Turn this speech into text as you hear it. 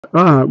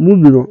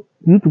movie no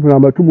YouTube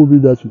number 2 movie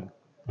that's it.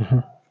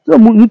 So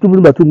YouTube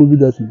number 2 movie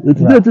that's it.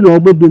 It's just no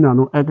be na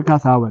no e kaka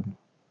sa wadi.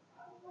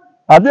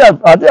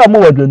 Ade am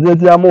wadi ne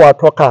dia am wa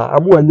toka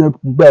am wa nya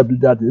ba bi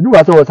dade. Ni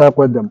wa say we say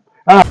kwendem.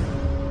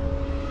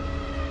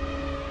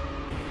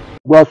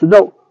 Gwa so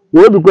no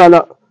we bi kwa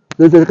na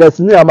se ka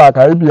sini ama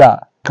ka bia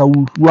ka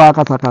wuwa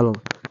aka sakalo.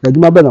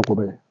 Eduma be na ko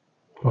be.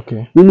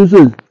 Okay. Ni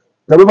say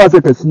ka be fa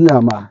say ka sini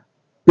ama.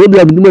 E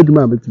bia bi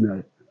duma betimi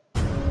aye.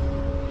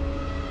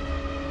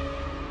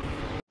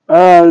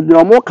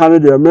 The more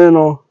Canada men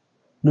no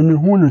me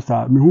hu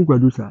sa me hu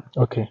kwadu sa.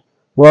 Okay.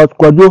 What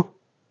kwadu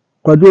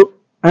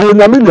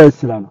na me da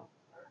sira no.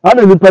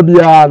 Ana nipa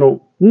bia no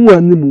hu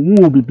anim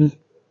hu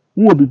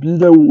obibi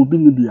da obi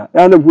ni bia.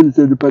 Ana hu ni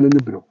se nipa ni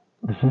bro.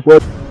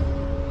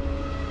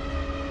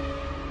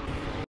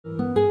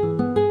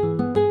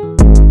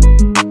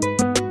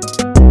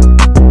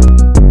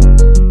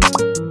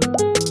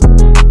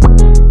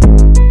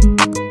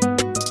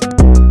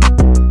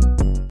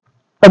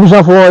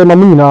 Abusha for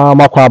mamina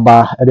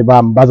makwaba edeba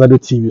Ambassador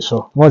TV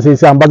so. Won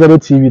say Ambassador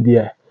TV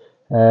there.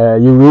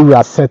 You will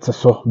asset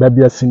so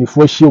baby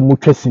asinifo hie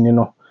omutwa sini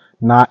no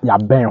na ya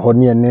ben ho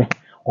ne ne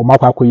o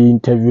makwakọ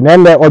interview na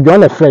nde ojo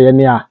na frɛ ye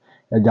ne a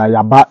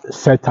ya ba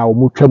set a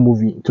omutwa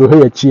movie to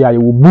he achi a ye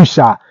wo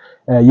busha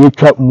ye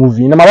twa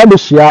movie na ma ba be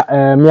hia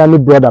me ani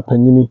brother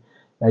panyini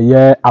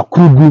ye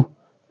AKRUGU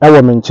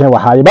ewo me nchen wa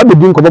ha ye ba be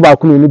din ko ba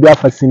akunu ni bi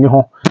afa sini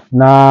ho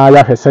na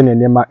ya hwese ne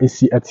nema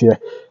esi etie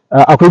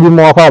AKRUGU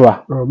mo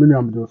akwaba Mini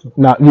am do so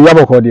na wi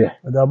yaboko de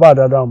da ba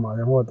da ma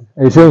ye ho de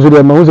e se nso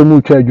de ma hu se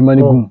mu twa adwuma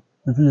ni gum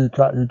you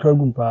try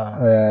gum pa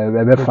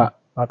befa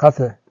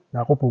akase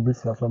na kopo bi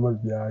sia so ma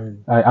bia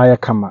I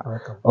kama.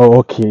 Oh,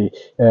 okay.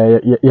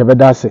 You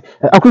better say.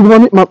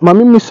 AKRUGU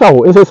mami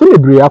misawo. It's a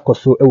celebrity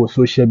akoso e wo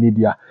social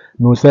media.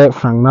 No say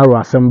Frank Naro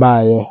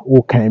asemba ye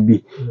o kan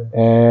bi.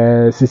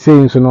 Si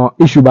say so no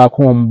issue back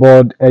on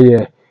board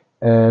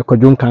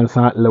Kwadwo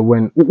Cancer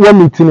Lilwin. What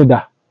meeting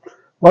da?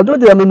 Kwadwo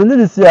de me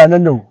ni si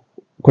ananyo.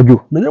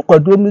 Kwadwo. Me ni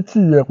Kwadwo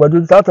meeting ye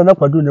Kwadwo sata na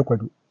Kwadwo ne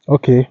Kwadwo.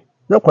 Okay.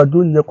 Na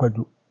Kwadwo ne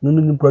Kwadwo.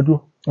 Ni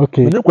Kwadwo.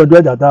 Okay. Me ni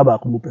Kwadwo da ba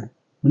ko mu pe.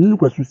 Me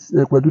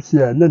Kwadwo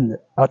si ananyo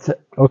ate.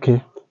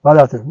 Okay.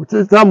 Voilà,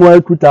 c'est ça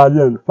moi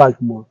 2005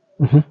 moi.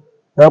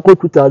 Ya ko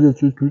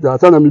 2002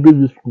 asa na me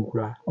be school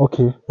kura.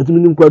 Okay. Eti me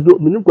ni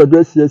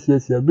Kwadwo si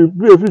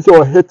bi efi se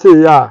o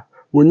hete ya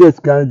wonye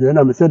scan de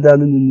na me se da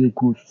ni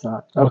cool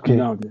sa.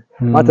 Okay.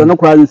 Ata no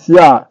kwa si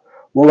a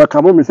wo wa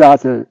kamo me se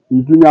ase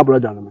junior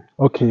brother no me.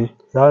 Okay.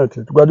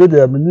 Right. Kwadwo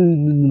de me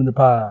ni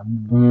pa.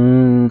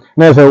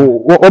 Na se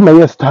o me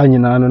yes star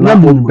nyina no na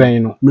o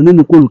ben no. Me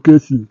ni ko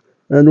kesi.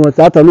 Eno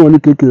sa ata no ni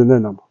kekere na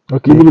na.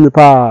 Okay. Ni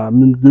pa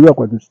mi de wa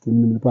Kwadwo system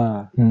ni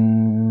pa.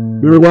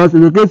 We was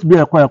in the case be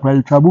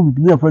akwa travel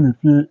bi na fa na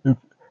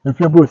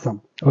fi brosam.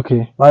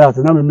 Okay. Right,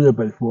 na me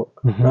be for.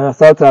 Na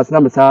south as na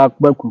me sa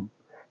baku.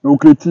 No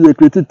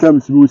create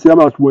terms we see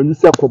about when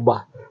se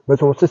koba. But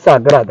so se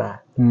agrada.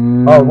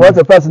 Oh, what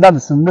the person that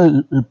is in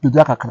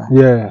pedia kakra.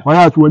 Yeah.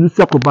 Right, when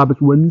se koba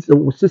but when se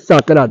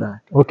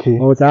agrada. Okay.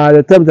 Oh,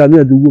 the terms are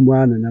near the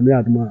woman na me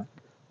adma.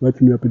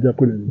 What me pedia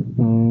ko ni.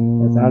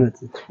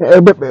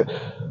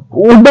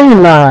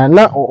 Ubena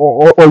na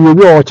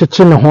oyobi o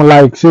cheche ne ho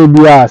like say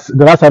bias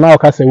the last na o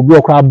ka say obi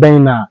okra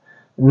ben na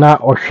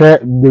ohwe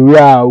the way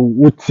a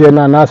wotie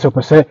na so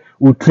pese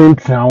o train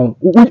train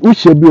wo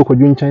hye bi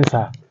Kwadwo nchen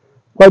sa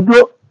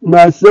Kwadwo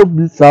na se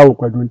bi sa o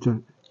Kwadwo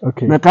nchen.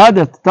 Okay. Me ka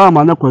de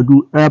time na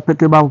Kwadwo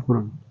peke ba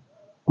foforo.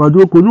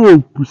 Kwadwo ko no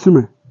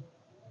pusime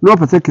no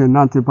pese ke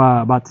nante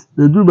pa but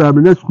edu ba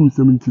me na school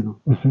 17 no.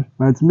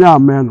 But me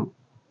amen no.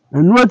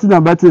 And what na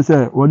better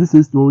say what this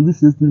is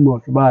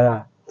months ba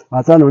ya.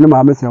 Asa no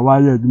ma me say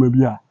why aduma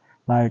bi a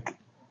like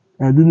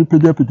edunu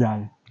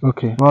peja.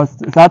 Okay. Because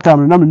that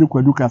time na me ni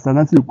Kwadwo Cancer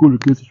na say cool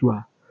case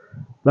so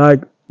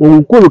like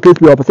o cool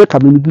case we pese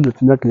community no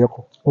tinya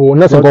keko. Oh,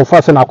 na se go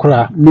fast na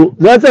akura. No,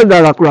 na say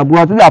da akura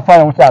but dey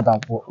afa ho say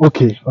adamfo.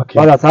 Okay.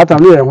 But that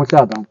time no ho say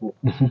adamfo.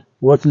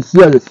 What is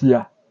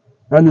here.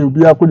 And you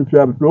be akudi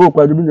pia be o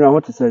Kwadwo bi na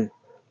what to say.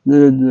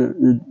 Ye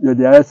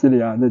dey asile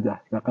ya na ja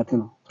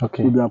katino.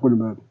 Okay. Be akudi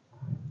ma.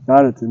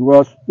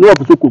 Because no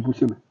person could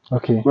push me.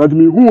 Okay. But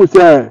me who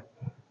say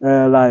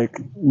like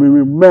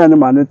me man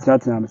man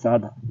chat na me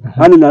sada.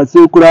 And na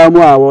say kura mu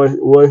a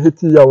wo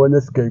hiti ya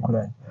wona sika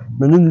kura.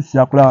 Me ni si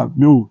akura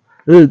me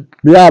me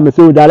ya me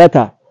say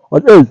director.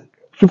 But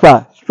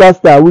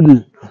superstar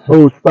wudi.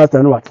 Oh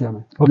superstar no what ya me.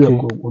 Okay.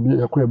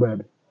 Obi ekwe ba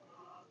be.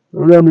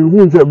 Me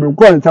who say me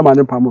ko nta ma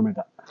ne pa mo me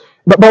da.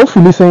 But if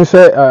you listen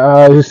say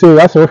you say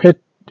that's a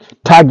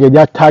target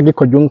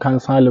Kwadwo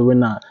Cancer Lilwin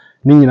na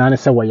ni nyina ne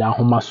se wo ya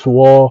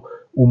homaso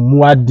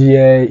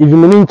omuade even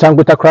me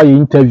nchankota kra ye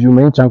interview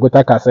me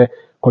nchankota ka se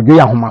Kwadwo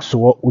ya homaso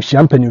o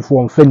hia mpanifo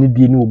o mfa ni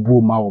die ni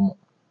obuo ma wo mo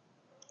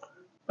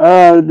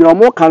the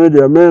omo kan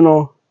de me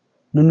no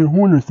me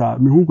hu no sa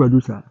me hu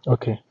Kwadwo sa.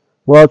 Okay.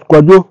 What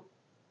Kwadwo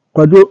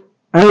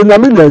na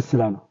me da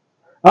sira no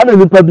ana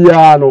nipa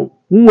bia no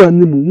hu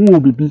anim hu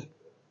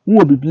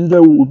obibi da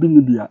obi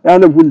ni bia ya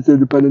na hu ni se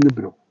nipa ni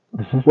bro.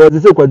 What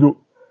is Kwadwo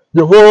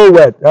the whole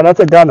world and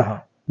that's Ghana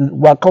ha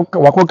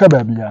wakoka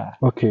baby ya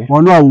okay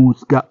ono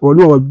awuska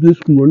ono obi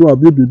school ono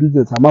obi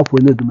business amafo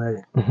ne duma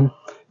ye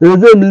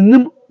eze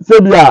minim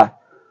se bia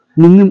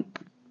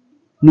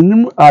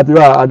minim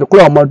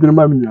adekura amadun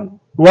ma minya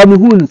wa mi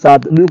hu nsa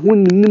mi hu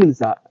nim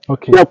nsa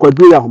okay ya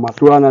kwadu ya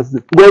homaso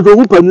anase gozo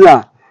hu pani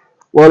a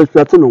wo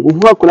respect no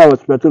hu akura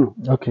respect no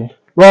okay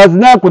was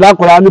na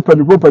akura ni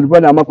pani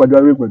na amakwadu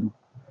awe kwadu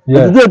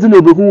yeah eze ti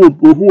no be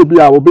hu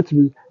obi a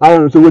obetimi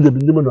ayo so we de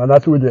binim no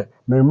anase we de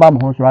me mam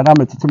ho so ana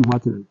metiti mu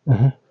hatire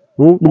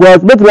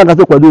because betimi aka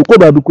se kwadu ko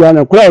ba bi kura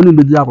na kura oni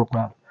meji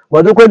akura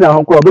kwadu ko nya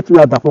ho kura betimi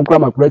adafo kura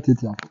makura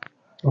titi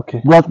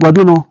okay because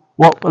kwadu no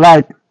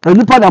like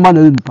enipa na man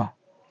enipa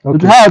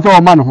it has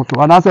all man ho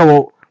so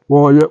anase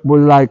wo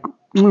like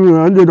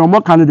and no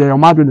more can dey o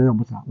ma do na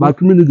yobusa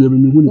but me ni dey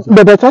me hu ni so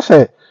but that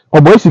say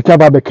oboy sika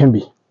ba be can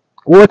be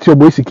what your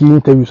boy sika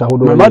interviews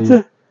ahodo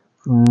mate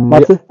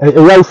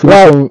right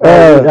from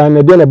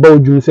and dey na ba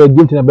odun say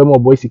ginti na be mo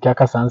boy sika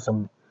ka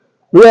sansam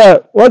yeah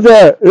what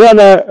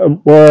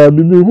na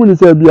me hu ni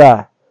say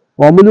bia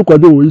o mo ni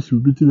kwado wo issue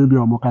bi ti na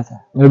bia o mo kasa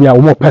maybe a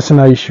more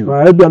personal issue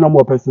bia na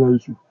more personal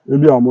issue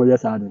bia o mo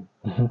yes ade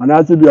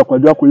anase bia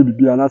kwado akoye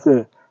bibia na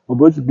say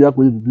obosi bia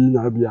akoye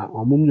bibia na bia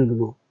o mo mi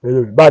no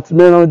but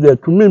me no dey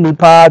to me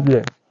pa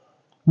there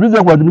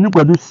reason kwado mi ni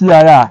kwado sia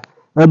ya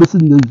e be si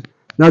nei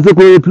na say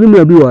ko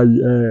premier bi wa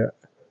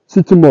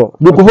city mall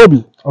no ko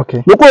hobi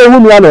okay no ko hu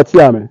mi ana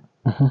ti ame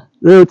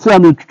ti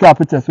ame twitwa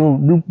picture so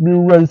mi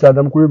run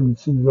sadam ko mi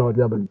si na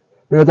odi abani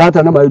e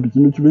ta na ma bi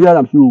mi tu ya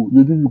am so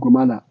ye di ko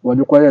mana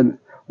wode ko ye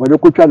wode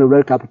ko twa no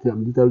red carpet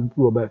am di ta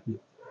pu oba fi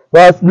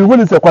but mi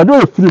woni se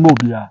kwado e free mo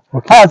bia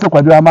ha se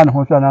kwado ama na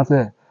ho so na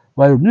say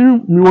why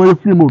mi wo e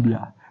free mo bia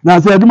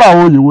na say aduma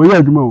wo ye wo ye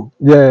aduma o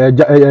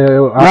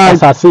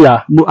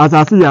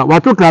asase ya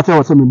wato klase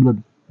wo se mi bla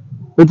bi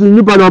eti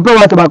ni pa no pe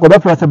wa ta ko be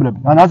fa se bla bi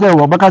na say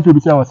wo baka to bi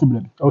se wo se bla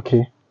bi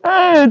okay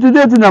ti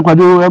dey ti na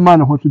kwado e ma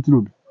na ho so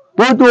tiro bi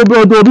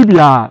to bi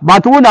bia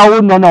but wo na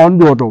wo no na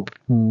ndo do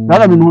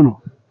na mi hu no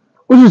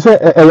o say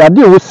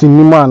eyade wo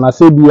sinima na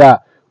say bia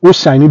wo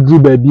shine dru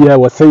ba bia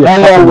wo say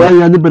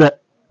ya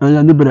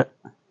ni bre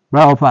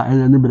ba ofa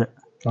ya ni bre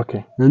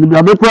okay ni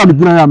bre be kura bi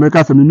dina ya me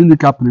ka se mi mini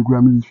cap le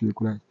kura mi fi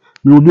kura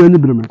mi obi ani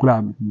bre me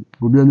kura mi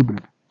obi ani bre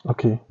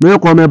okay me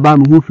ko me ba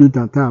mi hu fi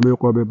tantan me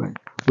ko be ba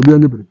obi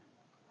ani bre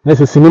na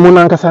se sinima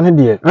na nkasa ne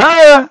de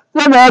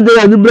se na de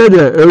ani bre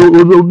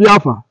de obi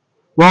afa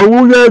wa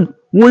wo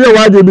ye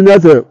wa de bi na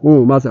se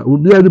masa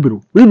obi ani bre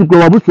wi bi ko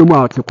wa bu swemu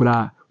a te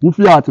kura wo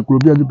fi a te kura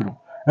obi ani bre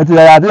eti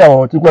ya de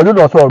o ti ko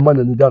do so mo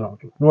na ni da na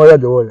no ye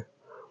de wo ye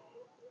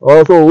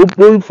also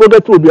we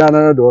forget to be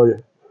another do ye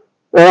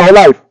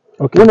life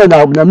okay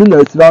na mi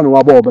na tira no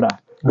wa ba obra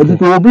eti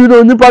to obi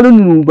no nipa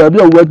no ba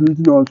bia wo adi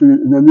ti no so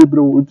na ni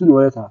bre ti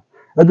no ye sa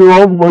eti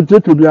wo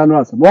to be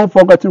another as one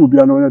forget to be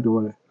another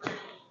do ye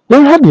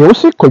yen ha de o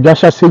se kodwa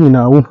hya se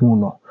nyina wo hu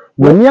no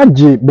woni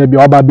age ba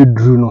bia oba be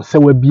duru no se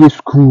wa bie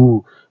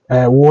school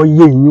wo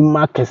ye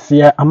nyuma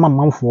kese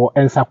amamanfo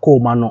ensa ko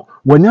ma no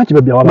woni age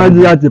ba bia oba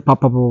ma age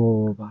papa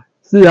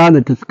si ya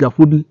na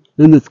kisikafo bi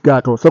ene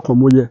sika to se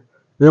komo ye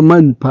e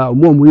man pa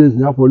mo ye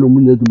hia fo no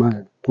mu na aduma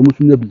ko mu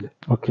sunya bi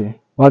okay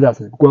what that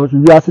say because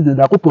we are sitting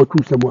da ko to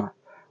tu se mo a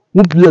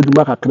mu bi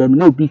aduma kakra mi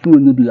na obi su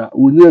oni bia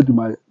oni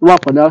aduma wa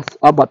fa na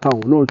abata ho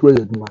no so ye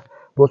aduma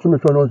bo so me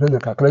so no so ne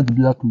kakra di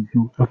bia tu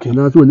su okay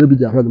na so oni bi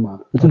ja fa ma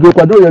ti do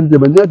kwado ye de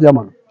man de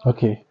man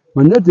okay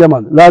man de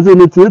man lazi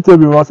ni ti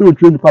bi wa so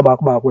train pa ba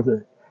ko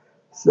se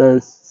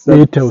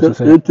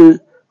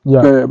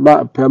yeah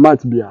ma per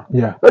month bia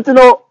yeah but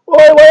no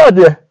why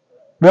there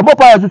me bo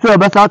pa tutu e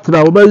be sa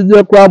tra o be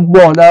je kwa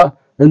bo na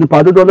eni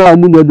pa do na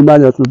mu na duma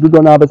ya so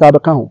do na be sa be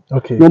ka ho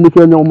okay no mu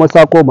so nya mo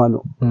sa ko ma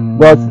no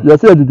but you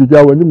say the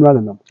dia when you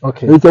run na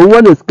okay e so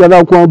when is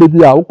kana kwa be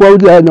dia o kwa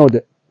dia na o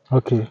de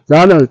okay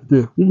sana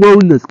te wo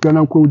when is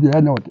kana kwa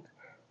dia na o de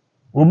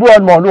o bo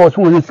an mo no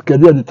so when is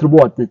kana de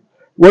tribo ate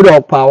wo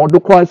do pa o do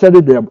kwa se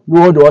de dem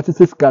wo do o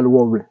se skal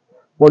wo re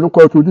wo no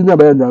kwa to di na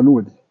be na no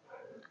odi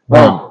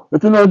wow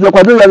etu no je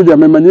kwa do ya de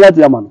me mani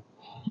ate ama no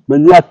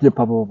mani ate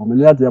papa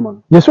mani ate ama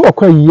no yeso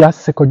akwa ya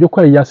se kodwo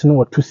kwa ya se no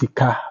watu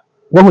sika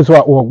wo hu so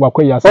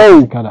akwa ya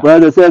se sika da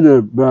well they said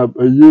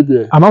you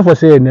there amafo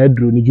say na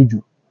aduro ni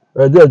juju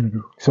de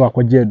juju so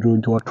akwaje aduro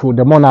nti woto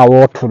de mo na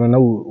wo to no na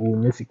wo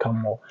nya sika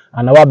mo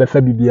ana wa be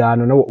fa bibia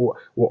no na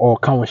o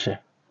kan wo hye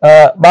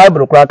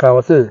bible kwa ka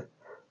wo say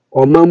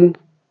o mamu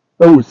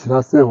e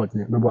sira sen ho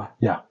de me bo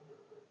yeah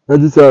e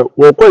di say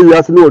wo kwa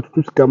ya se no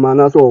tutu sika ma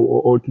na so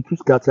o tutu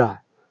sika ta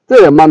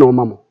say e ma na o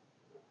mamu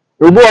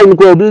e bo on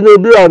ko bi no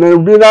bi ana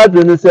bi na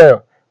de ni say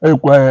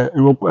ekwa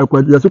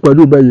yesu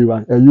kwadu ba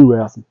yiwa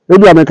eyiwe ase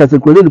ebi ameka se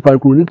kwele ni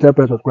parku ni 10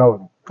 pesos kwa won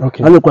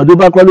okay ani kwadu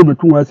ba kwa no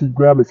betu wasi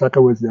gra me saka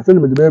wasi ase ni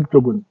me be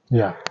tobo ni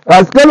yeah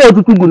as kana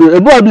otutu gunu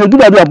ebu abi edu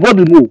ba bi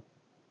abobi mu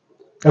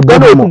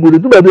kana otutu gunu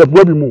edu ba bi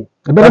abobi mu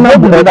ebe na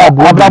bu na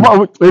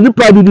ababa eni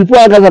pa bi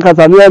before aga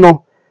kasa ni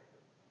no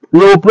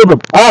no problem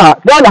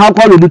wala ha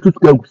kwa no bi tu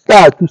skagu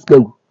start tu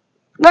skagu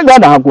na ga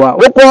na akwa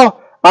okwo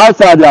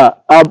outside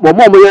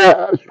omo ye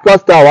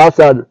superstar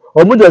outside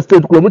omo just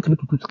state ko omo ti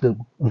tu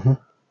skagu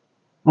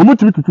omo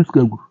ti tutu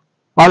skagu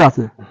I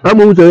say, I'm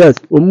going to say yes,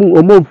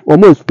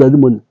 almost spread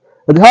money.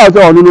 And how is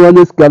all the one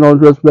can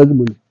spread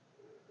money?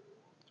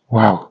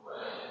 Wow.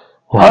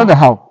 Wow.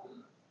 How?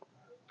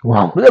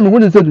 Wow. But I'm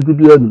going to say to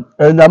be and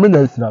I'm in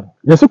Islam.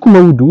 Yes, come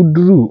out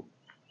do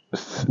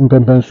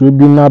mpempenso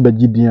bi na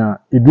bagidi a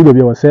edu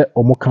be we say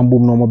omo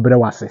kambom no mo brɛ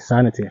wase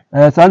sanity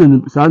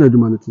sana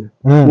humanity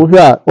wo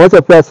hia what's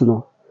a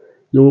person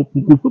no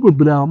people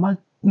bra ma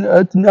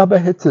atimi aba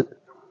hit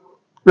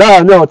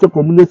ra na o te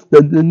community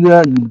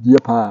na ni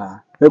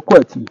pa e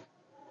kwati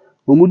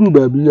omudu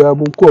ba bi ya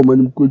mo ko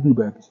manim ko du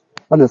ba bi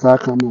ana sa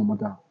aka mo mo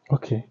da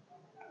okay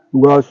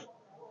because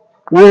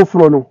wo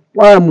fro no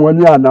wa mo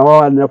ani ana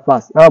wa na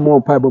fast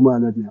mo pa bo ma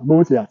na dia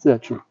mo se ate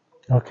atwe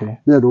okay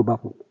na do ba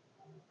po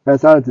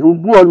sanity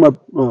bu on ma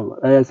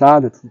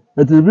sanity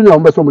eti bi na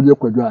on be so mo de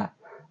kwadwo a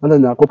ana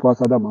na akopọ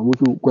asada ma mo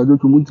so kwadwo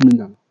tu muntimi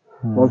nya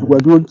o so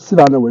kwadwo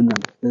sira na wanya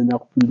na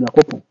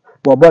akopọ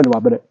bo ba ni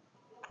wa bere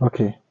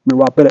okay me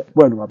wa bere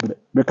bo ni wa bere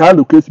me ka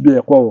lo case bi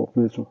e kwa wo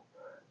fe so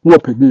wo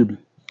pede bi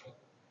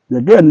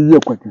ye ga ni ye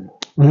kwadwo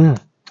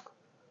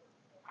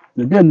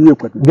ye ga ni ye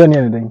kwadwo ga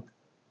ni den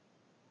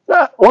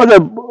o de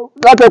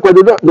la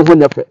kwadwo no ho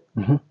nyafe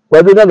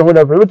kwadwo na no ho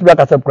nyafe wetu ba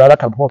ka sem kura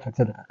ka bo fe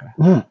te kakra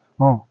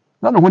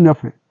na no ho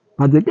nyafe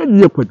but they get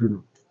near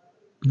Quadrino.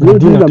 I'm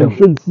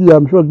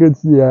sure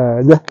get yeah.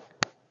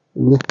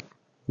 And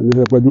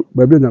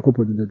then I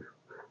couple did.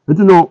 But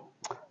you know,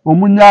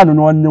 Omunya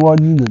no one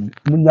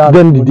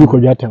then did you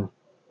could get him?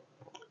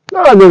 No,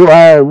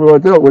 I will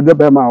tell with the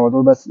Bema or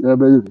the best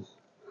baby.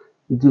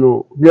 You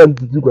know, then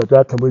did you got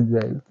that away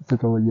there?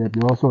 Sit over yet,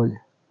 you also.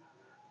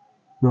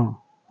 No,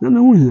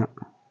 no, here.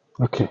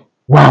 Okay.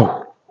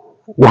 Wow.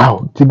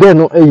 Today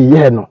no,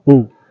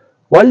 no.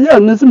 Why, yeah,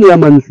 listen to your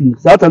man.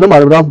 Saturday, my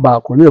rough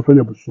back on your friend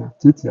of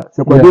Titia.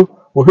 So,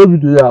 or heavy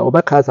to ya, or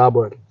back has our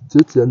boy.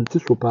 Titia and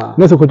Tissue Pa.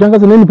 No, so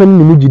Kojangas and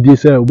independent immediate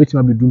say, which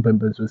might be doing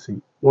Pempens to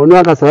see. One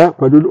like say,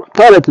 but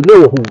tell it to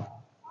know who.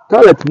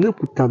 Tell it to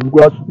look at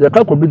because you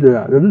can't be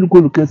there. You need to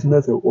go to case in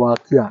or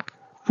here.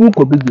 Full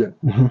obedience.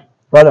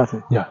 Father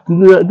say, yeah.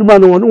 The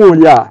man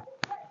one, yeah.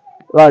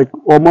 Like,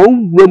 or my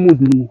own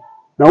woman.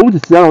 Now, who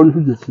is here on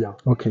who is here?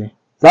 Okay.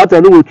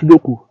 Saturday, no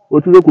Chudoku, or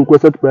Chudoku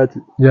question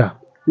party. Yeah.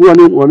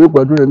 One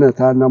Quadrino net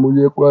and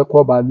I'm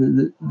called by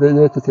the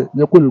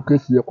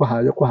Kulukas,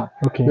 Yakoha.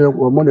 Okay.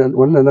 One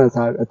and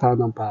a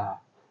town of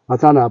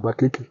Atana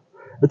Bakiki.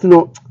 It's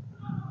no.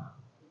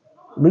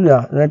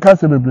 Minya, and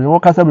Cassabri,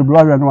 or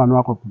Cassabri, and one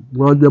rock.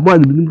 Well, the boy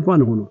didn't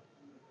find one.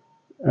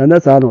 And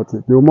that's our note.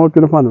 The more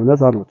telephone,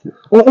 that's our note.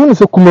 Only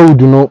so come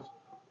do not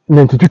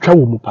meant to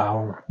travel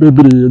power.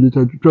 Baby, and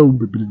to travel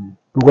baby.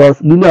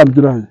 Because Nina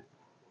dry.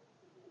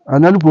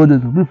 And then put it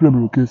to be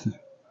favorable cases.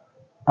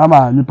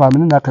 Ama nipa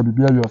me na ka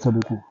bibia wi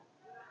osabeko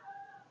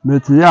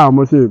meti ya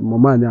mo se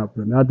mama ni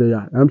apre na de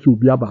ya am so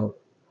bia ba ho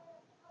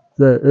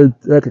se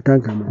e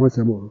kankan me ho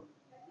se mo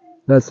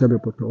let's say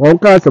poto on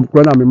ka sem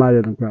kro na me ma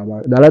ye nkra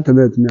ba director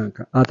na timi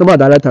anka atoma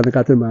director na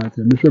ka te ma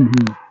te me hwem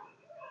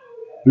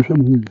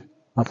hu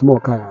atoma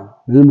ka ya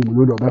e mu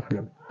no do ba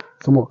frem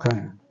so mo ka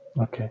ya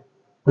okay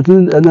eti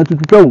na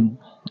tututwa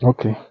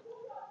okay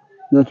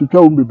na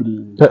tututwa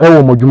bebiri e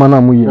wo mo dwuma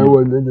na mo yi e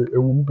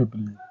wo mu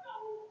bebiri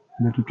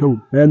na tutwa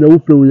na wo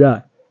fre wo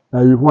ya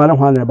you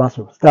want to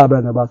basso, stab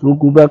and a basso,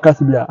 who be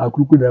Cassibia, a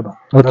cuckoo never.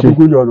 Okay,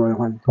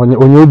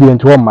 on your be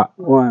into one ma,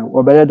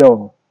 or by a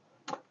door.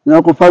 Now,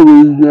 go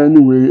find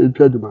anyway in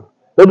Chedman.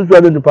 Let me try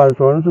the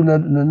parson,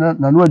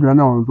 and what you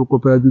know to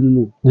compare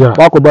the yeah,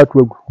 walk about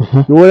work.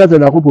 You will let a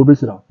couple of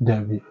visitors.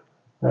 Davy,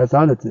 that's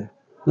sanity.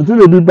 Until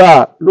you be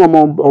bad, no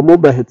more or more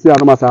by Hitsia,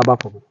 no matter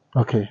about.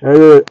 Okay,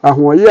 I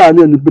want you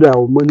and the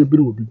brow, money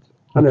blue.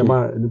 And a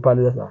man in the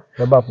Palisa,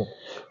 the baffle.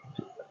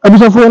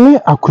 Abisafo ni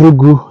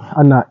AKRUGU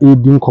ana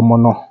edin komo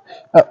no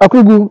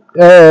AKRUGU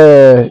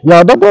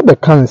ya Dabo be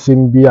kan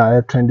nsem bi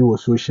a trend wo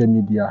social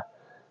media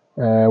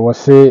wo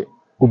se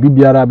obi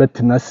biara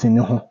betena sini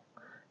ho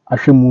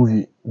ahwe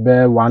movie be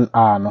 1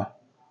 hour no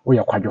wo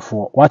ye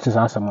kwadwofo what is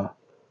asem no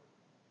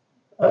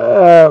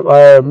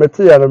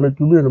meti ya na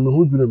metumi no me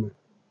hu dure me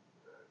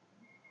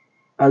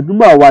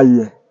aduma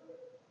waye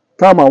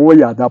kama wo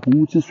ya dapo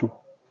wuti so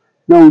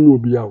na wonu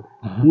obi ya wo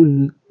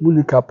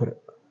muni kapre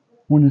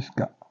muni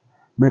ska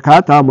me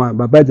ka ta ma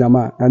baba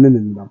jama ane ne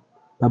ndam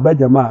baba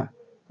jama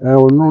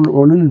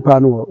onu nipa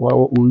no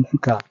wo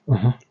nsuka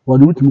wo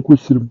de wutim ko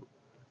shirim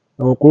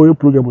wo ko yo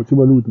program o ti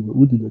ba no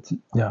wudi dati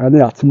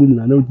ane atimu ni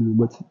na wudi no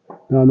mati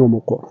na no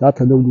moko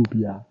sata na wudi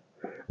bia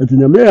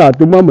etinya me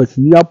aduma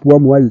machine apo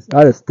am wa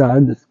star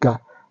and ska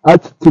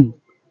achitim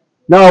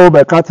na wo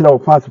be ka tira wo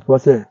fast for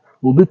say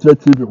obi tira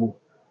tv ho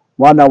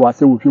wana wa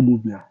se wo hwe mu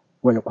bia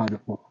wo ye kwade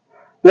fo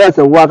yes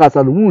wo aka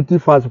sa no wuti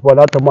fast for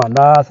that man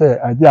na say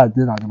ade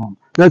na dem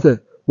yes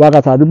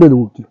wakata de bele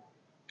wuti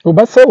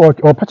oba se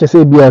o pache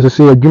se bia so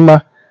se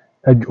adwuma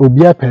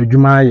obi apa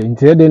adwuma ye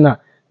nti de na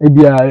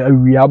bia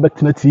awia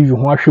betena tv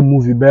ho ahwe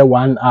movie be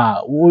 1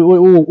 hour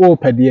wo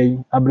pede yi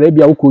abra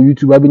bia wo ko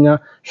youtube abenya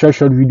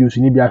short videos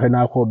ni bia hwe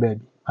na akọ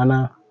baby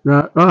ana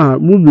na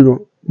movie no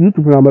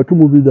youtube na ba to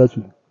movie that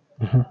so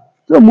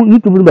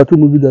youtube na ba to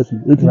movie that so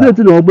eti dey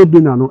ti no obo bi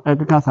na no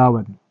ekeka sa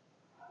awade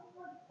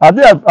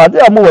ade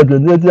amu wa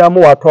dwene di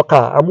amu wa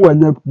toka amu wa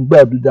nya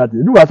ba bi dade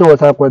ni wa se wo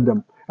sa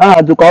kwendam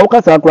de kwa wo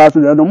kasa kwa so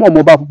no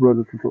mo ba popro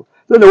no so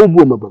so na wo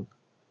bu mabam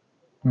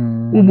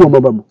wo bu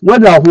mabam wo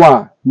da ho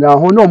a na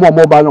ho no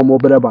mo ba no mo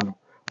bere ba no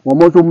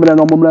mo so mre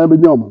no mo mre be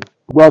nya mo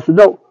gwa so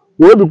da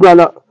wo bi kwa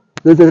na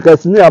se ka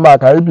sini ama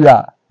ka bi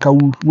a ka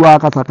wu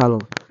kasa ka lo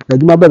ka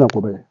dima be na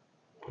ko be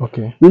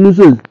okay ni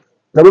so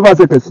ka be ba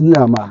se ka sini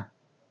ama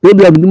e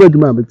bi a bi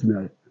dima betimi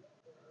aye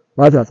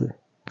wa ta se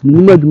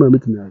ni dima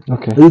betimi aye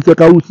okay e se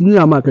ka wu sini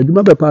ama ka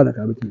dima be pa na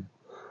ka betimi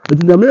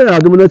eti na me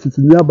adum na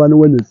sini aba no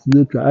wona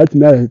sini twa ati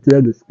na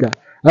hete na sika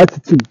ati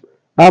tim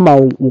ama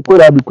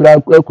ukora bi kura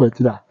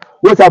akwatira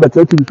wo sa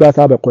betre ti bi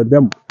sa be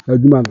condemn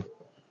aduma no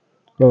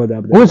so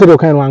da wo se do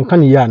kan wan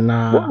kan ya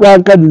na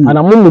wan kan ni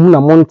ana mum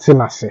na monte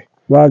na se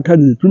wan kan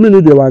ni tumi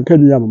ni de wan kan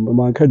ni ya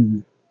wan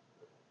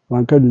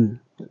kan ni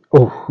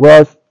oh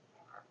was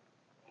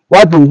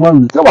what do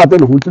one so what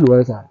the hotel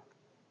was sa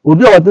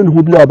obi a wade ne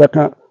ho bi a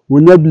obeka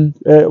wonya bi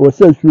wo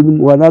se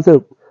sunim wana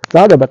se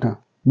sa da beka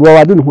bo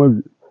wade ne ho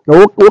bi na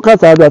wo ka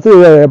sa da se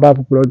ye ba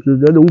popro nti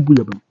de wo bu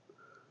yaba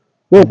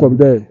wo kom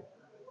de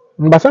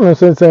mbasa no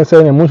se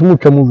ne mo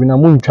twa movie na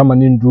mo ntwa ma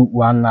ne ndu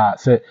wana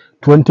se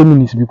 20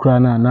 minutes bi kura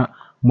na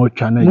mo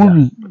twa na ya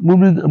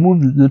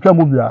movie ye twa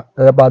movie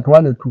a part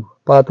 1 and 2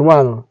 part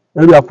 1 no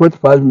maybe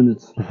 45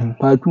 minutes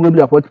part 2 maybe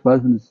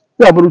 45 minutes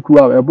ya buru 2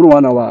 hour buru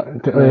 1 hour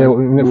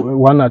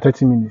 1 hour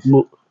 30 minutes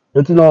mo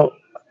eti no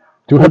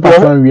to have part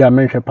 1 we are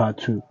mention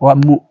part 2 wa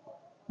mo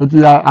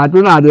eti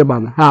ado na ade ba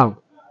na how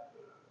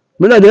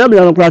me na de ya me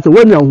no class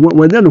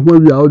wanya ne ho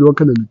wi a o de o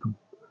kana nitu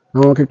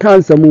na o ke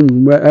kan sam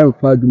mu e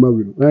fa duma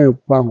wi no e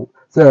fa ho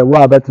say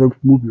wa better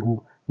movie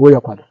ho wo ya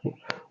kwado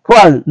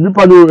fine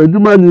nipa no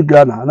eduma ni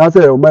Ghana na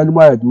say o man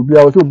mu ya de obi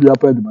a o so obi a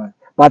pa duma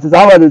but is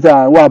how they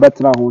say wa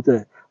better ho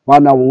say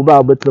one na wo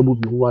ba better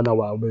movie ho one na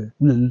wa be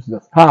we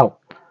useless how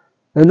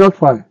and not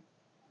fine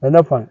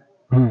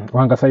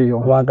wanga say yo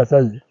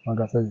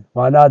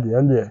wana de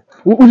ende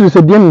uju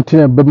se de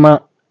ntin be ma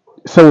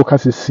se wo ka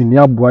se sini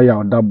aboa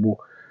ya Dabo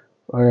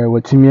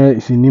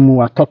watimi sinimu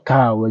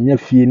watoka wanya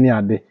fie ni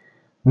ade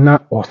na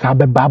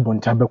osabe babo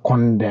ncha be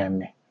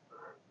condemn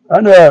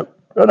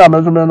ana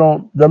mezo me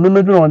no da me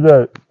medu no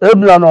je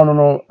ebia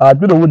no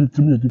ade no wodi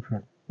timi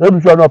different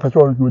ebi so no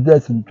person you dey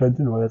sin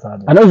 20 no yes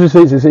ade ana you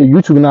say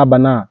YouTube na aba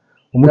na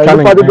omuka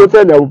na padi do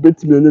say na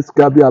obetimi ni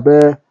sika bi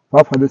abe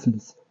 500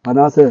 cedis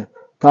ana say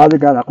kaade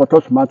ga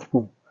akoto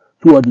smartphone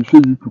so odi show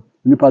YouTube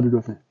ni padi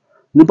do say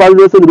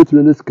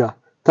obetimi ni sika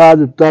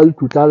kaade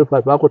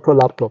 2005 akoto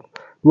laptop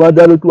wa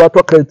dalo tu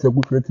atoka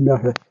etegu fetimi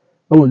ahe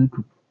o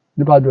YouTube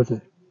ni padi do say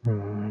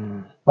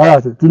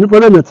ara say tini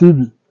pone na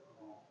TV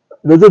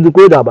leze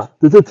decoder ba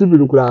tete TV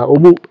nukura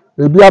omu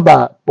ebi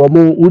aba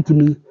omu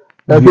utimi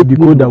efe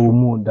decoder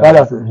omu da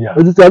ara say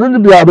eti tani ni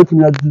bi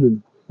abetimi adini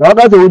ni na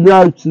ka say wodi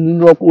a chini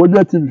no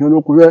wodi TV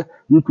no ko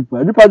YouTube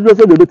pa ni padi do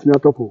say de betimi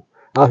atofo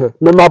ahe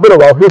me ma bro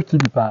wa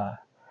TV pa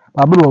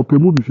ma bro o pe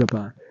movie hwe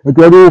pa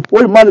eti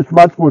o man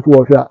smartphone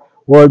wo hwe a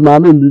wo ma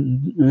me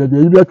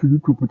de ibi atu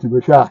YouTube ti be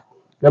hwe a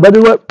ya ba de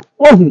wo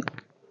hu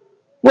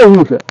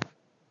hwe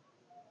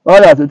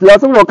ara say ti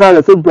aso no kan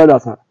le same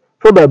brothers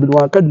so ba bi no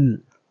aka di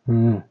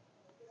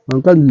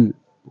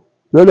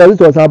no there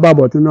is also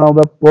about no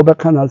over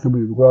can as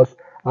because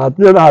at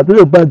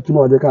the bad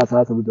to the cast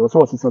as the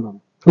so season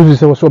uju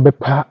se so be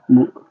pa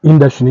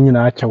industry ni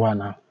na achewa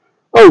na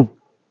oh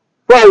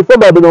why so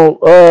ba bi no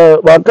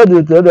one can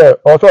di the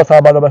also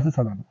about the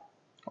season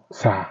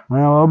sa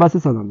oba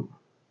season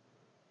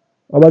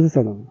oba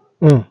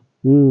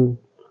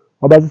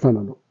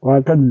season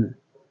one can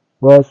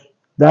was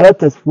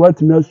directors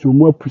what me so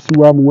mo pusi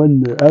wa mo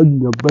when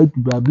and the bad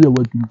to be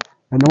what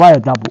and why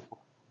Dabo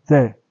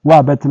say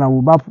wa betena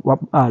wo ba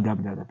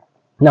Dabo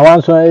na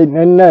wanso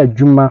na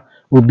adwuma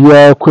obi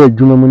a kwa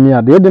adwuma mu ni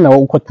ade na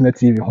wo kwotena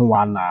TV ho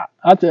wa na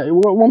ate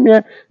wo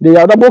me de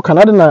ya Dabo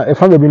Canada na e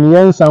fa be ni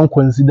yansa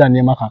consider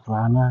ne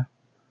makakra na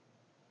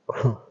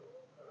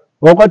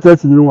wo kwotena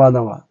TV wa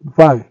na wa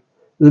fine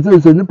it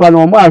is ni pa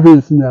no mo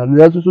ahwe si na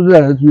ya susu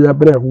ya ya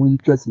bre ho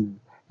interest ni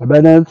e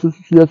be na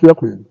susu ya so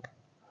yakwen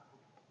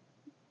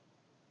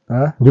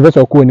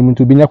Jivesa ko ni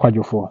muntu binya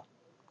kwadwofo.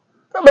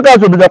 Beka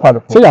so binya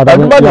kwadwofo. Se ya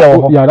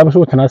Dabo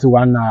so tena se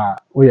wana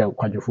o ya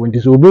kwadwofo.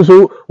 Nti so obi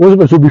so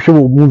wo so bi hwe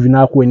movie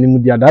na ko ni mu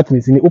dia that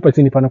means ni o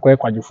person nipa na ko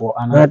kwadwofo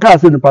ana. Ka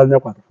se nipa na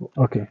kwadwofo.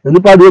 Okay.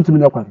 Nipa de otimi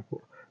na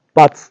kwadwofo.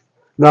 But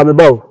na me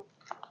bawo.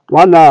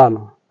 Wana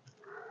no.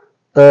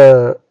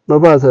 No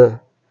ba se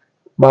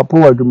ma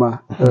pon aduma,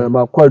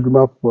 ma kwa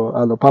aduma for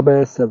alopa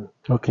be 7.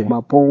 Okay.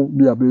 Ma pon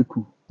bi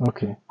abeku.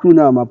 Okay. Tu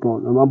na ma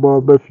pon, na ma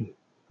bo bafi.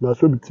 Na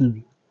so bi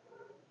TV.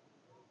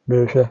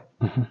 Me hwe.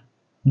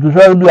 Du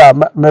so bi a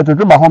me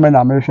to ma home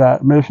na me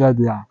hwe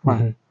dia.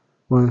 Fine.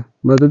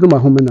 Me to ma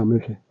home na me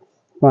hwe.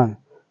 Fine.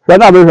 So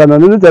na me hwe no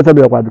ni tete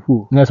be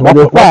kwadifo. Yes,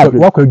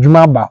 what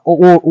adwuma ba.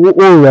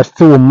 O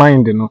rest your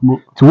mind no.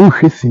 To wo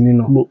hwe sini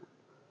no.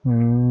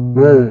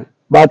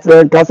 But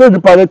ka se di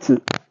parity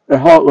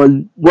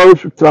wo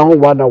tra ho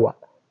 1 hour.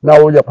 Na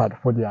wo ya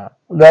kwadifo dia.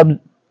 Na bi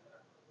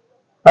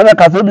ana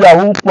ka se bi a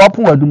wo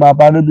pu aduma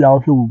ba na bi a wo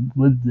hwe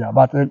wo dia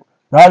but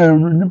that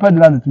nipa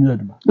dina to me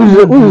aduma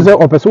who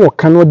say person what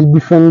can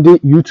defend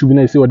YouTube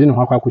na say we dey no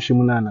akwa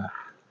kwhemu na na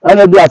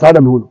ana bi asa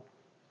da me hu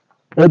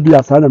e bi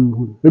asa da me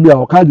hu e bi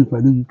a ka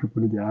defend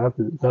YouTube ni dia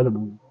happy asa da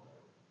me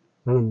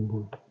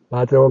hu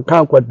but on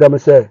kan kwadam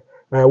say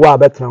wa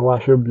betra wa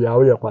hwe bia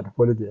wo ye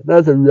kwadfo ni dia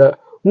na say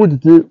we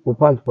did o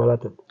pass for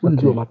that we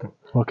did o matter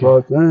okay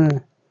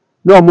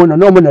no mo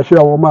na hwe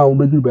wo ma wo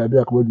be du ba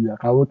bia ka wo dia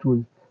ka wo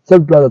tu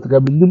self brother to ka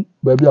bi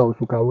ba bia wo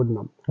su ka wo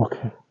nam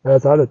okay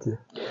sality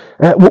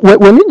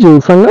when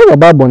you fan na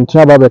ba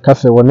bontia ba be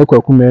kase woni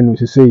kwaku manu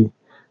sisei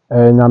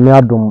nyame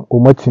adom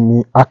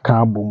omotimi aka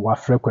abom wa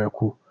frɛ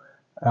kwaku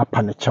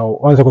apane chaw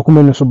onse kwaku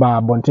manu so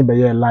ba bontin be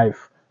ye live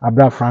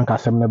abra frank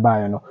asem ne ba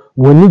ye no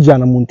woni gya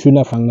na muntu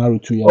na fan na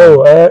rotu ya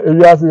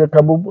elias ye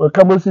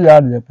kabo si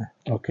ya de pe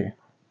okay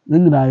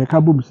nyina ye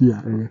kabo si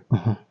ya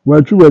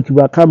watu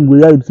ba kam go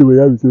ya ibse we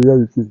ya ibse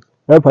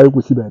e fa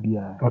ku si ba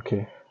bia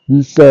okay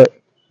this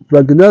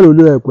fragnaro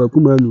le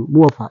kwaku manu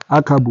mo fa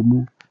aka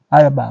bomu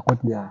aya ba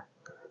akotia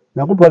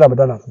na ko poda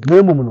badana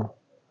na mum no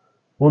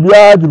obi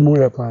adum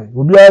ye fine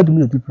obi adum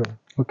ye different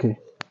okay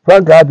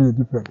frank adum ye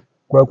different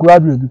kwaku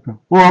adum ye different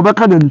o ba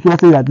ka da ni so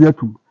say ya de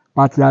atum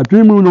but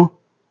adum no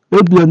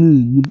ebia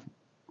ni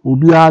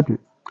obi adum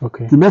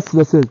okay the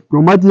message say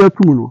no ma de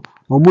atum no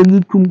o mo ni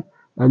tum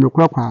eno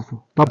kwa kwaso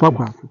papa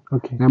kwaso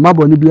okay na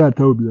mabo ni bia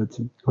ta obi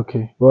ati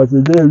okay o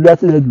say dey wi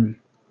ati edu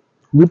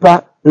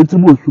nipa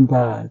etimu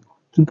osumpa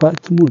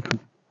timu otu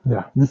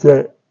yeah ni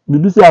say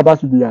bibisi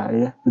abasu bia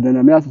ye de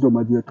na me aso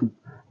ma de atum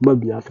ma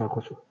bia asa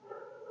koso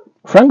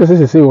frank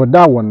say o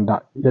da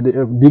wonda ye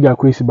de bigger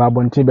kwesi ba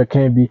bontin be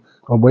kan bi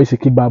o boy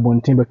siki ba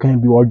bontin be kan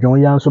bi o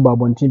dwon ya nso ba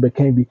bontin be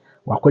kan bi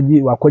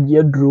wakoji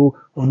aduro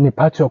ni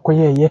party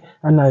okoyeye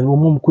ana wo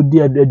mum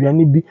kodi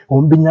aduane bi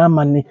o mbi nya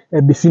amane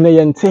ebisi na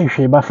ye nte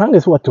hwe ba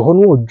frank say what ho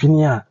no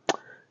odwini a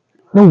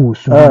na wo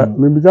su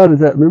me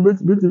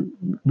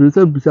bi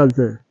say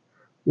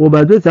wo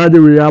ba de sa de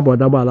we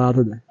aboda ba la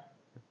to de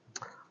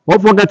wo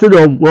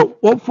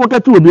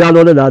forget obi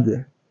alo le that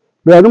de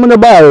me anu ne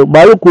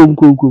ba yo kom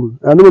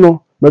anu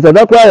no me say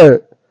da kwa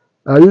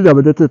ayi da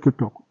be de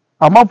TikTok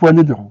amafo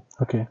ni de ho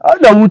okay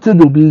ada wuti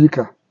do bi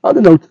ka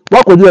ada na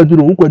wa ko di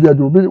aduro wo ko di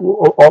aduro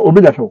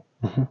obi da show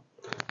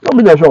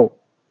obi da show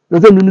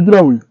de say mi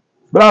dira wi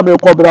bra be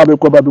ko ba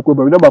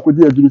de ba ko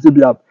di aduro se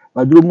bi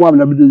aduro mu am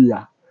na bi de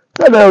ya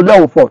say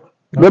da wo fort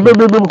be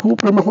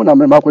me fu na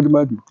me ma ko di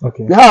ma du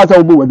okay the house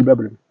will be with the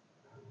baby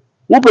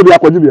wo pe bi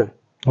akodi bi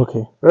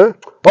okay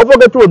o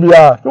forget to bi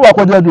a to wa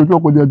ko di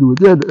aduro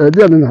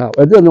de na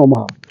ha de na o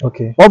ma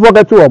okay o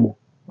forget to mo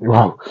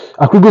wow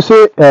akugu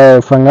say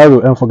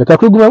fangaro and forget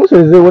akugu ma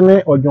say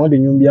woni odwon de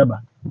nyum bi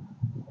aba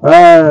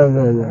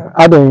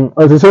adon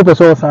o say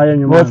person sa ya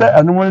nyum o say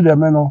anu mo de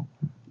me no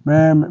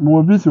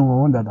me bi si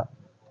wo dada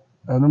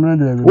anu mo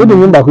de wo de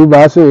nyum ba ku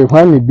ba say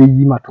hwan ne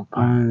beyi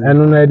matopa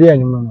enu na de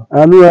nyum no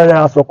anu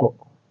ya asoko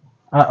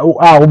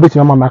wo beti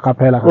mama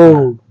capella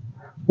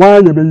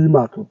hwan ne beyi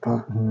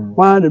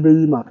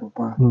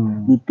matopa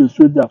me pe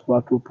soja fo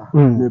atopa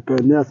me pe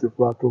nurse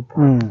fo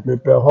atopa me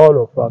pe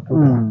hall fo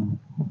atopa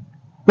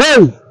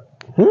hey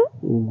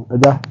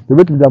ada de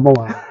beti da mo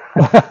wa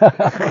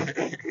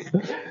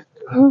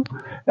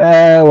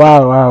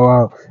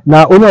wow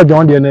na ono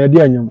odwon de na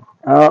de anyum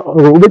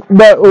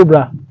ba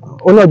obra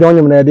ono odwon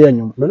nyum na de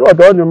anyum me no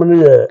odwon nyum ni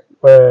ye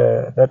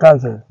the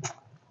cancer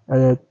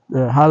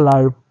high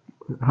life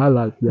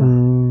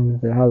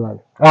yeah high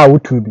life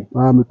wutu bi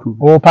me too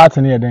o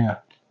party na den ya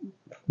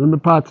me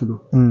party no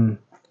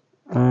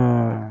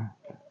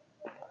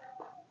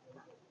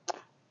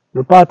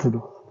me party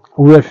no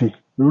refi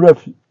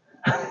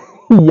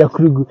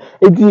AKRUGU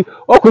eti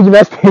okuji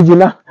na stage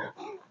na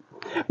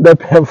be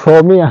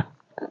perform ya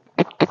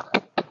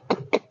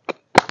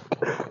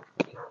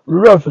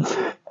refi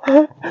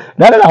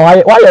na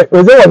why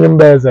oze wonyum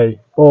be say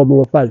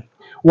me 5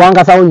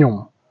 wankasa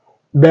wonyum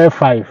be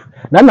 5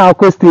 na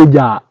akọ stage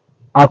a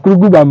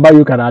AKRUGU bamba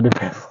you can add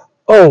first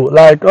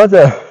like what's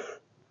that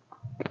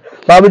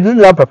Baba did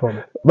not perform.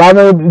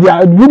 Baba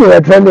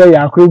video trend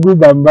ya AKRUGU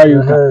bamba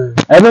you can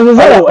and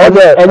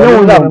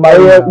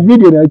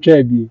video na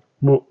try bi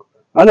mo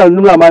ana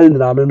numa ma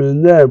na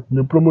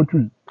me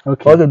promote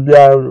okay the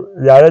bia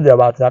ya ready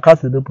about ya ka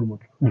se be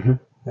promote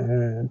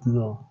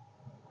no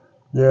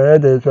yeah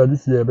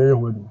this year be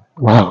hodi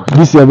wow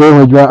this year be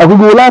hodi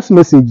AKRUGU last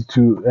message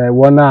to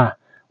one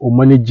o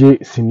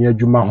manage senior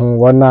adwuma ho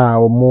wana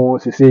o mo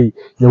sesei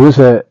ye wo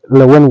se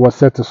Lilwin was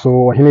set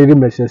so Henry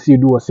Messi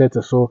do was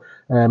set so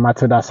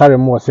Matilda Sare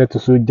mo was set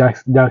so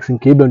Jackson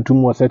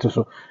Kebentum was set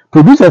so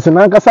producers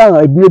na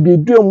nkasa bi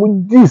do mu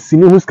dis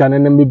ni huska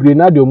na mebre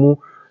na de mu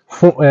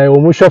o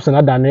mu shops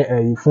na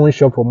dane phone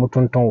shop o mu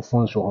tonton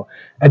phone so ho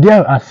e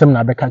dey asem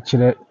na be ka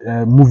kire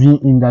movie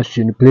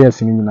industry ni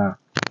players ni nyina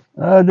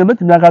de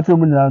beti na ka te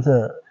mu nyina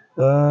se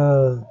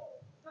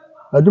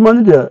adwuma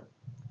ni de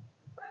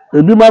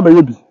ebi ma be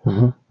yebi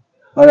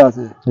aya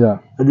se yeah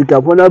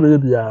edika fo na be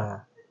yebi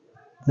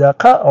ya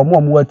ka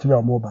omo watiri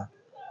omo ba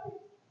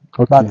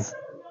okay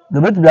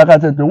the beti na ka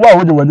te wa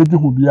wo de wadi ti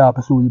hu bia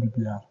pa se wo yebi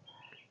bia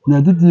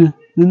na didie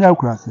ni na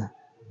akura se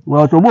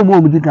Well, to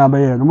mo di kan ba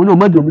ye no mo no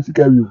ma do mi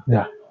sika wi.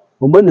 Yeah.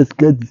 O ma na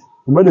sika di.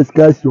 O ma na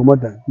sika si o ma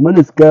dan. O ma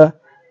na sika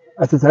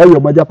asesa yo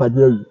ma japa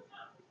de wi.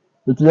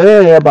 Eti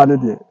ye ba ne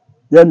de.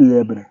 Ye ni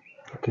ye bre.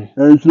 Okay.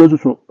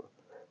 So.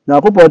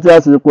 Na ko po ti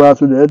ase ko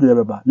aso de de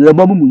be ba. Ye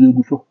ba mu ye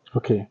gu so.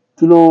 Okay.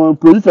 Tino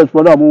police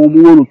for that mo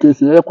wo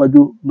case e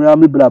kwado me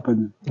am bra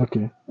pani.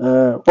 Okay.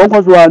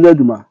 On so anya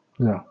duma.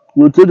 Yeah.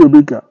 Wo tedo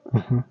bika.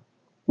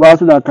 Wa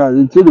so na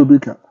kan tedo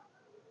bika.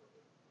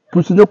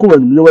 Pusi de ko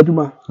wani ye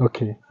waduma.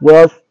 Okay.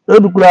 Was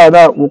ebi kura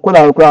na wo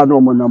kura na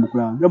mo na mo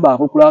kura. Je ba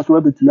ko kura so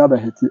be tina ba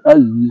heti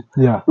ayi.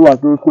 Yeah. So wa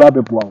so kura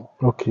be boa.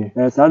 Okay.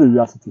 Sa na wi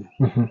asete.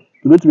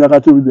 Be ti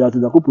aka to bi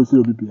asete ko pusi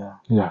obi bia.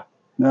 Yeah.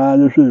 Na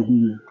ye hwe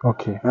egu.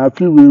 Okay. I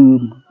feel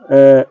we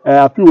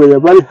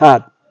very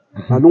hard.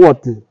 I know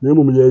what the name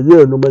of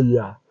your no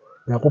matter.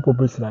 Yakopo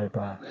Bishra.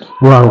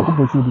 Wow.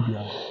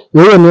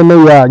 You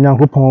know, ya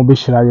Yankopon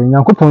Bishra,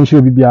 Yankopon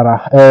should be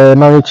Biara,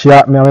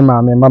 Marichia, Mary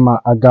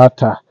Mama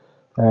Agata,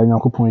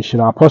 Yankopon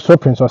Shira, Apostle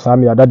Princess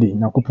Amia Daddy,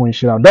 Yankopon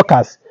Shira,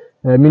 Docas,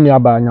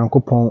 Miniaba,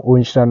 Yankopon,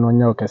 Oinshra no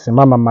Yokas,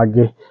 Mama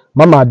Magge,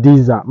 Mama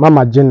Diza,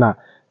 Mama Jenna,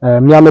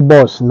 Miami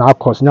Boss,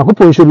 Narcos,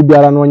 Yankopon should be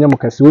Biara no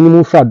Yamokas,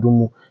 Unimu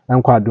Fadumu,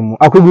 and Quadumu.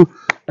 Akugu,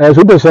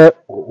 so they say,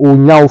 O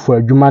now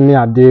for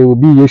Jumania, they will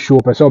be your show,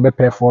 person be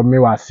perform me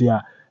was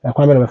here. A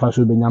kwame na mefa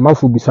so be nyama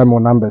fu bisa mo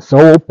number so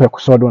wo pe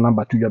so do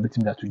number to you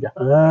betim da to ya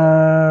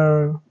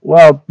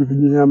wow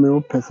pipini ya me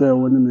wo pese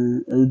woni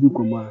me edu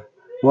koma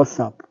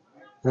WhatsApp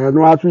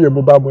no atu ye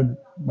boba mo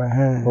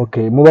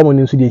okay mo ba mo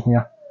ni nso de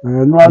hia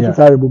no atu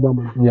sai boba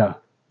mo yeah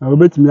I will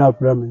bet me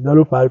after me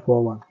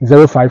 0541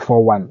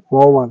 0541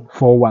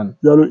 41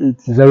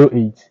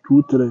 08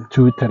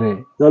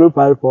 23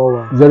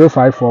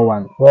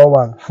 0541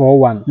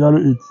 41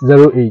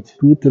 08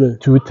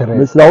 23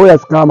 Mr. We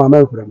scammer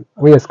men frame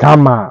we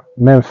scammer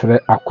men frame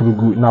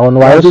akurugu na wono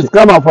wa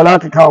scammer for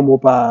like ka mo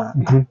pa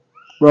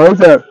well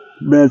say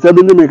me say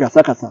bi ni me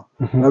kasa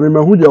na me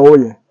mahu je wo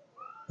ye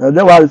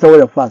de wa say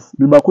wo fast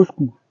bi ba ko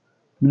school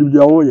bi je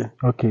wo ye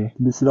okay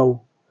Mr.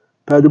 wo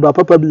pa du ba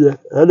papa bi ye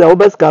de wo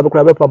be scam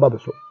kra be papa be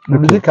so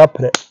bi ka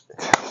pre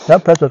ya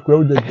pressure ko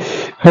wo je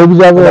he bi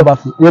ja be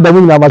ye da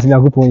mu na ma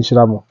Yankopon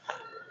nhyira mo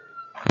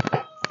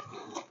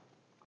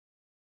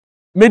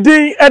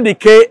Medin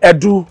edike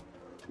edu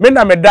me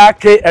na meda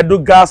ke edu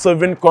gas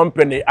serving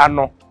company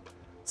ano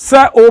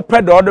se o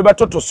pe de odo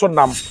beto to so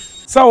nam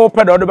se o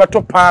pe de odo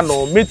beto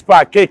pano meat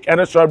pie cake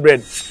and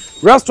strawberry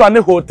restaurant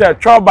hotel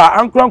choba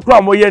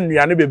ankronkro mo ye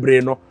nnuane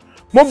bebre no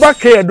mo ba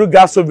ke edu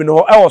gas serving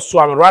ho e wo so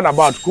am run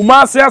about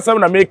Kumasi asem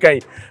na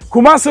mekan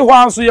Kumasi ho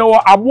anso ye wo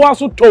aboa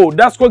so to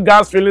Dasco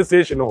gas filling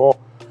station ho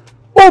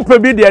o pe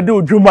bi de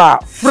edu dwuma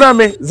fra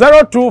me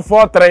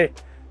 0243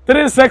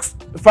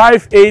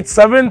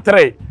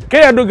 365873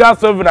 Kedu gas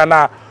serving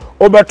na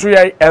obetu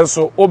yai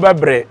enso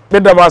obebre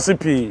medamasi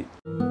pi